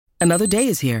Another day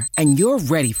is here, and you're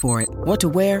ready for it. What to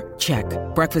wear? Check.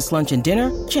 Breakfast, lunch, and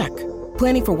dinner? Check.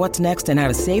 Planning for what's next and how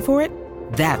to save for it?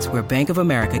 That's where Bank of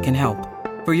America can help.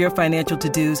 For your financial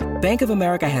to-dos, Bank of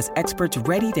America has experts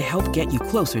ready to help get you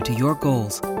closer to your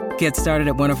goals. Get started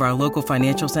at one of our local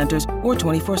financial centers or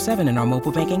 24/7 in our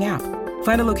mobile banking app.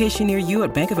 Find a location near you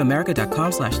at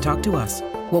bankofamerica.com/talktous.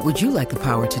 What would you like the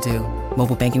power to do?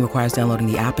 Mobile banking requires downloading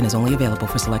the app and is only available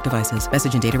for select devices.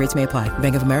 Message and data rates may apply.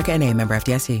 Bank of America N.A., member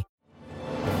FDIC.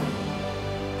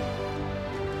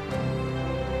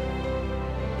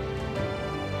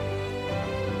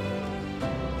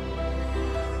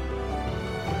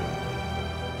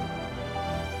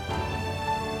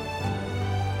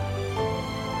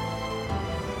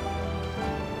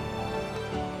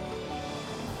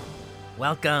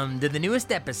 Welcome to the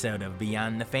newest episode of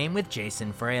Beyond the Fame with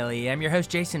Jason Fraley. I'm your host,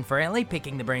 Jason Fraley,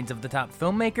 picking the brains of the top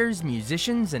filmmakers,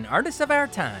 musicians, and artists of our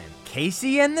time.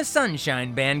 Casey and the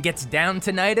Sunshine Band gets down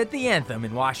tonight at the Anthem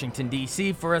in Washington,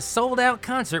 D.C. for a sold-out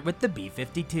concert with the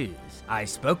B-52s. I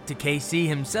spoke to Casey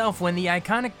himself when the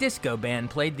iconic disco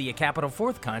band played the Capitol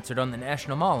Fourth concert on the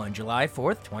National Mall on July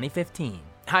 4th, 2015.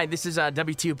 Hi, this is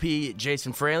WTOP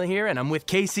Jason Fraley here, and I'm with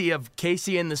Casey of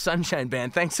Casey and the Sunshine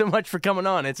Band. Thanks so much for coming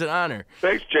on. It's an honor.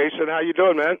 Thanks, Jason. How you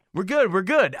doing, man? We're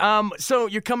good. So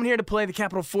you're coming here to play the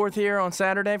Capitol Fourth here on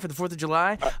Saturday for the 4th of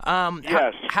July?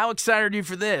 Yes. How excited are you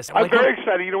for this? I'm very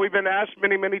excited. You know, we've been asked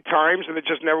many, many times, and it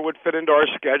just never would fit into our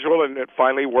schedule, and it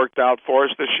finally worked out for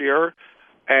us this year.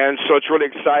 And so it's really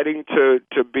exciting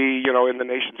to be, you know, in the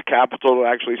nation's capital to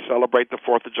actually celebrate the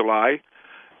 4th of July.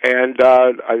 And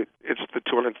it's the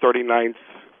 239th,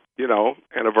 you know,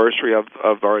 anniversary of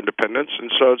our independence,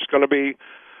 and so it's going to be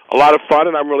a lot of fun,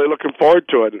 and I'm really looking forward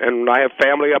to it. And I have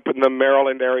family up in the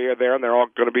Maryland area there, and they're all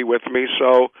going to be with me,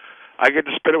 so I get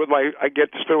to spend it with my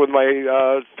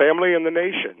family in the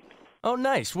nation. Oh,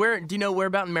 nice. Where do you know where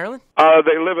about in Maryland?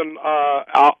 They live in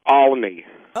Albany.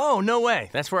 Oh, no way.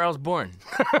 That's where I was born.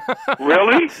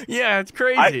 Really? Yeah, it's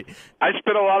crazy. I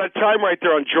spent a lot of time right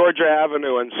there on Georgia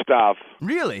Avenue and stuff.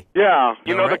 Really? Yeah.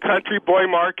 You know the Country Boy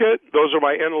Market? Those are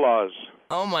my in-laws.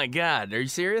 Oh, my God. Are you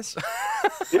serious?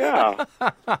 Yeah.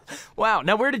 Wow.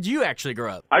 Now, where did you actually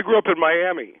grow up? I grew up in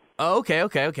Miami. Oh,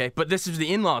 okay. But this is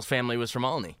the in-laws family was from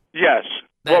Albany. Yes.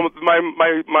 Well,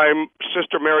 my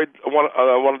sister married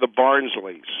one of the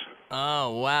Barnsleys.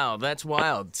 Oh, wow. That's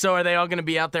wild. So are they all going to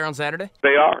be out there on Saturday?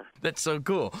 They are. That's so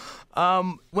cool.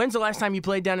 When's the last time you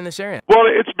played down in this area? Well,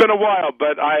 it's been a while,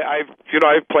 but I've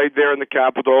played there in the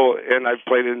Capitol, and I've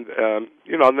played in,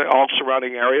 in all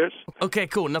surrounding areas. Okay,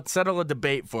 cool. Now settle a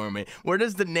debate for me. Where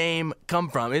does the name come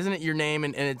from? Isn't it your name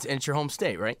and it's your home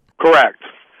state, right? Correct.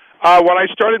 When I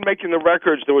started making the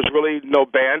records, there was really no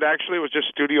band, actually. It was just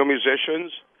studio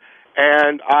musicians.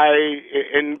 And I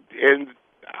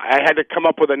had to come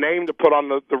up with a name to put on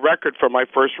the record for my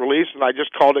first release, and I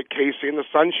just called it Casey and the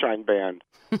Sunshine Band.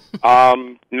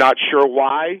 Not sure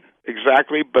why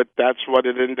exactly, but that's what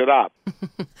it ended up.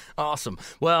 Awesome.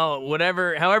 Well,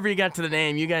 however you got to the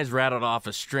name, you guys rattled off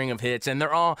a string of hits, and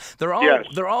they're all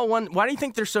one. Why do you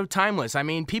think they're so timeless? I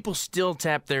mean, people still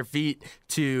tap their feet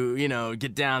to,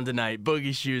 get down tonight,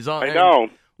 Boogie Shoes. I know.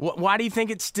 Why do you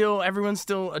think everyone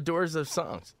still adores those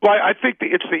songs? Well, I think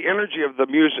it's the energy of the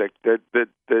music that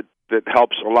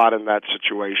helps a lot in that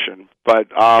situation. But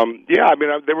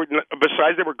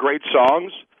they were great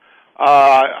songs.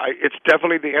 It's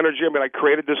definitely the energy. I mean, I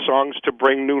created the songs to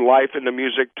bring new life into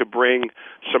music, to bring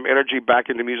some energy back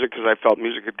into music because I felt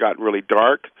music had gotten really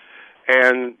dark,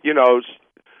 and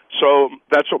so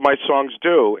that's what my songs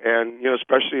do, and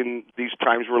especially in these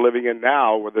times we're living in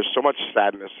now, where there's so much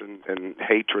sadness and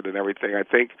hatred and everything. I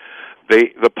think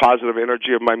the positive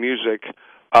energy of my music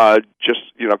just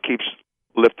keeps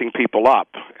lifting people up,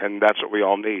 and that's what we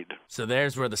all need. So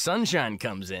there's where the sunshine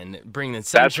comes in, bring the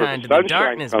sunshine to the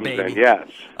darkness, baby. Yes.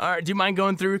 All right. Do you mind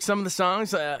going through some of the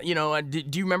songs? Do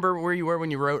you remember where you were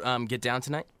when you wrote "Get Down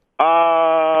Tonight"?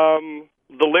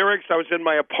 The lyrics, I was in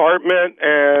my apartment,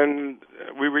 and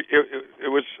it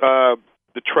was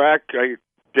the track I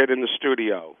did in the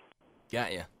studio.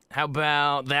 Got you. How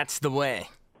about "That's the Way"?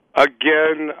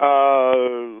 Again,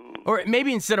 or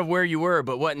maybe instead of where you were,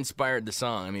 but what inspired the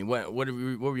song? I mean, what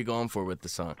were you going for with the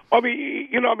song? My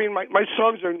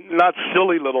songs are not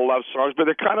silly little love songs, but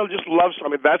they're kind of just love songs. I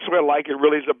mean, that's what I like. It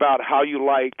really is about how you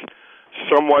like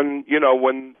someone,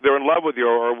 when they're in love with you,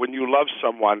 or when you love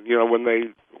someone, when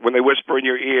they whisper in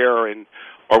your ear,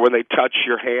 or when they touch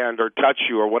your hand or touch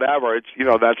you or whatever. It's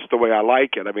that's the way I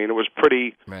like it. I mean, it was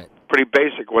pretty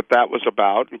basic what that was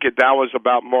about. And Get Down was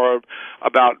more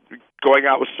about going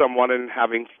out with someone and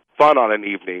having fun on an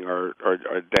evening or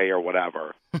a day or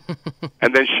whatever.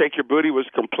 And then Shake Your Booty was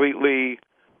completely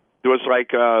it was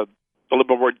like a little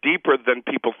bit more deeper than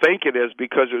people think it is,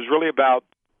 because it was really about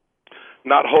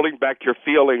not holding back your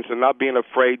feelings and not being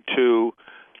afraid to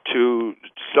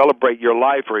celebrate your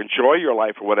life or enjoy your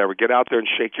life or whatever. Get out there and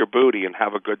shake your booty and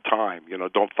have a good time.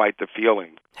 Don't fight the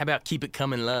feeling. How about Keep It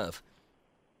Comin' Love?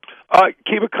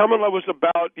 Keep It Comin' Love was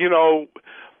about,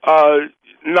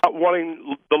 not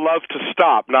wanting the love to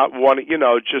stop, not wanting, you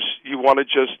want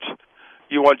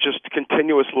just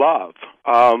continuous love.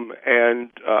 And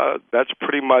that's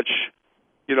pretty much,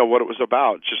 what it was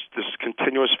about, just this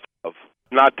continuous love,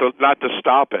 not to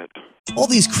stop it. All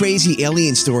these crazy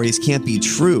alien stories can't be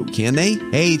true, can they?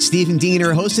 Hey, it's Stephen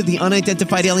Diener, host of the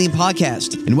Unidentified Alien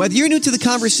Podcast. And whether you're new to the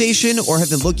conversation or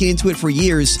have been looking into it for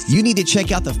years, you need to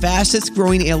check out the fastest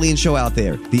growing alien show out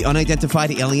there, the Unidentified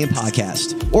Alien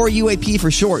Podcast, or UAP for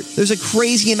short. There's a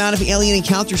crazy amount of alien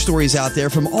encounter stories out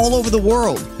there from all over the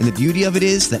world. And the beauty of it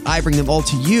is that I bring them all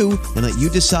to you and let you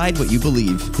decide what you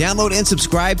believe. Download and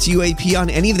subscribe to UAP on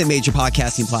any of the major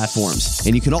podcasting platforms.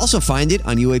 And you can also find it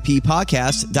on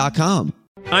UAPpodcast.com.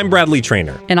 I'm Bradley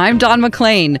Trainer. And I'm Don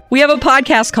McClain. We have a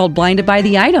podcast called Blinded by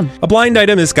the Item. A blind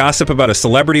item is gossip about a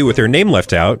celebrity with their name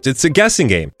left out. It's a guessing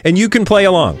game, and you can play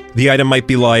along. The item might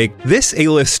be like, this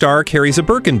A-list star carries a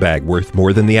Birkin bag worth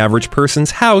more than the average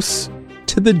person's house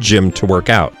to the gym to work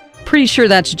out. Pretty sure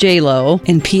that's J-Lo.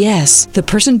 And P.S. the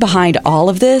person behind all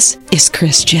of this is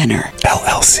Kris Jenner,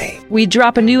 LLC. We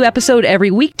drop a new episode every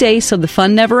weekday so the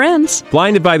fun never ends.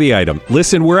 Blinded by the Item.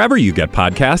 Listen wherever you get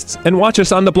podcasts and watch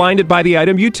us on the Blinded by the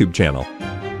Item YouTube channel.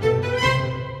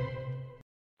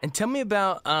 And tell me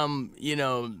about,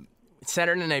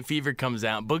 Saturday Night Fever comes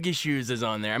out. Boogie Shoes is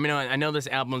on there. I mean, I know this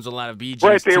album's a lot of Bee Gees,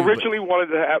 right, they too, originally wanted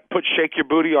to put Shake Your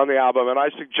Booty on the album, and I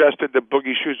suggested that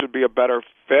Boogie Shoes would be a better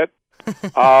fit.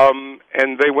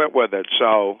 And they went with it,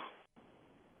 so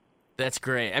that's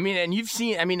great. I mean, and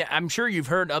I'm sure you've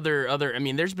heard other. I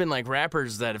mean, there's been like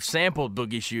rappers that have sampled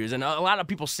Boogie Shoes, and a lot of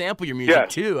people sample your music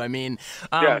too. I mean,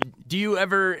 do you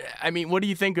ever? I mean, what do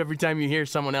you think every time you hear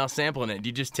someone else sampling it? Do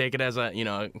you just take it as a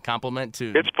a compliment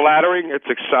to? It's flattering. It's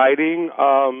exciting.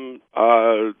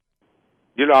 I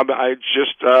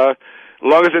just as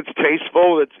long as it's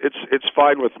tasteful, it's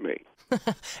fine with me.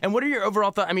 And what are your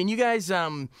overall thoughts? I mean, you guys.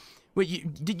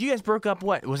 Did you guys broke up?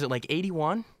 What was it, like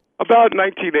 81? About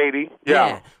 1980.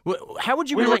 Yeah. How would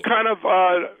you? We were kind of.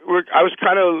 I was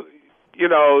kind of.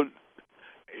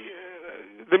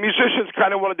 The musicians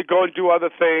kind of wanted to go and do other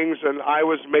things, and I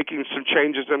was making some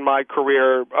changes in my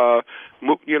career. I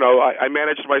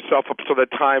managed myself up to the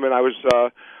time, and I was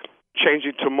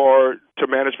changing to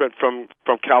management from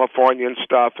California and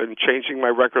stuff, and changing my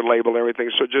record label and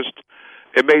everything. So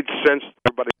it made sense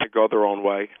for everybody to go their own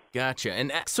way. Gotcha.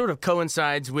 And that sort of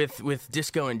coincides with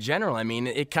disco in general. I mean,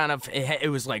 it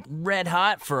was like red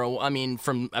hot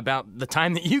from about the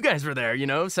time that you guys were there,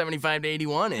 75 to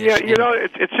 81. Yeah,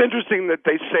 it's interesting that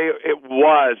they say it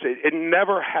was. It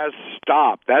never has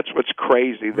stopped. That's what's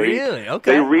crazy. Really?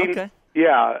 Okay. Okay.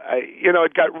 Yeah,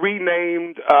 it got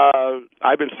renamed.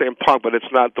 I've been saying punk, but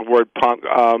it's not the word punk.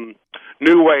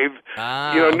 New wave.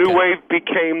 New wave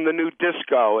became the new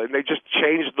disco, and they just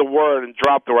changed the word and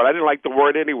dropped the word. I didn't like the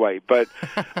word anyway, but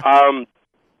so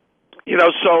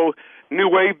new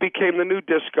wave became the new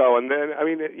disco, and then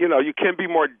you can't be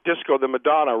more disco than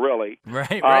Madonna, really.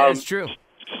 Right, it's true.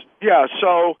 Yeah,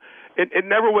 so it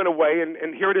never went away,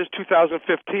 and here it is,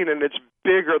 2015, and it's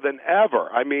bigger than ever.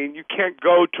 I mean, you can't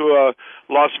go to a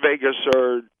Las Vegas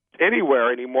or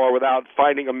anywhere anymore without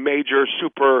finding a major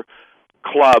super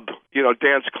club,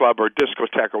 dance club or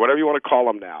discotheque or whatever you want to call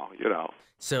them now,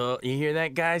 So you hear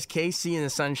that, guys? KC and the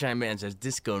Sunshine Band says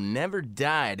disco never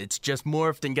died. It's just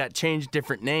morphed and got changed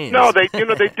different names. No, they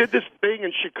did this thing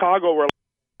in Chicago where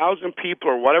 1,000 people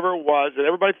or whatever it was, and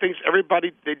everybody thinks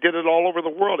they did it all over the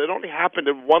world. It only happened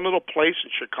in one little place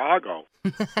in Chicago.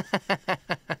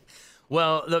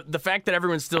 Well, the fact that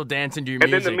everyone's still dancing to your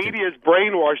music. music. And then the media has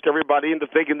brainwashed everybody into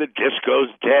thinking the disco's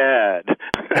dead.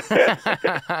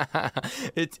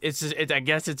 I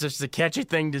guess it's just a catchy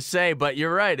thing to say, but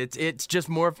you're right. It's just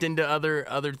morphed into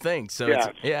other things. So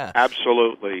yeah,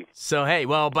 absolutely. So hey,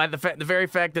 well, by the very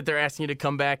fact that they're asking you to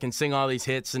come back and sing all these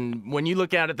hits, and when you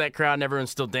look out at that crowd and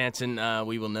everyone's still dancing,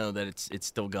 we will know that it's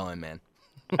still going, man.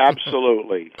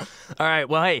 Absolutely. All right.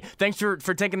 Well, hey, thanks for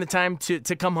taking the time to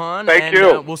come on. Thank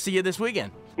you. We'll see you this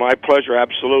weekend. My pleasure.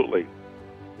 Absolutely.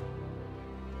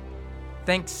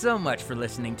 Thanks so much for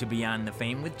listening to Beyond the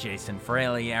Fame with Jason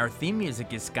Fraley. Our theme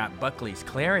music is Scott Buckley's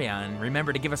Clarion.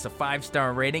 Remember to give us a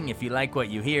 5-star rating if you like what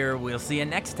you hear. We'll see you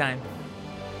next time.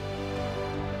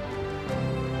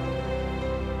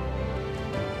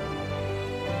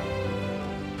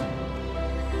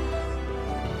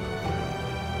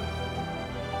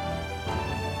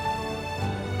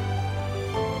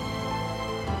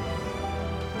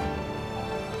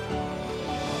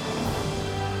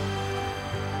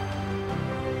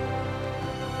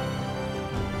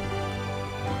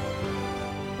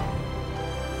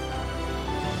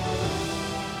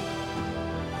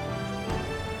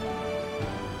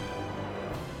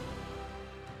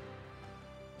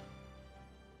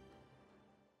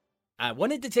 I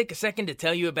wanted to take a second to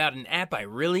tell you about an app I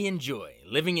really enjoy.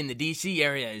 Living in the DC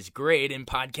area is great, and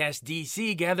Podcast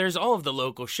DC gathers all of the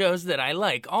local shows that I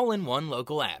like all in one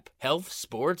local app. Health,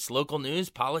 sports, local news,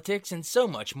 politics, and so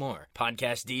much more.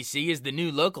 Podcast DC is the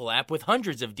new local app with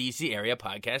hundreds of DC area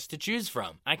podcasts to choose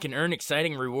from. I can earn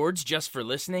exciting rewards just for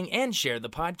listening and share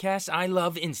the podcasts I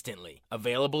love instantly.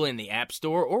 Available in the App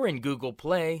Store or in Google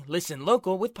Play, listen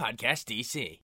local with Podcast DC.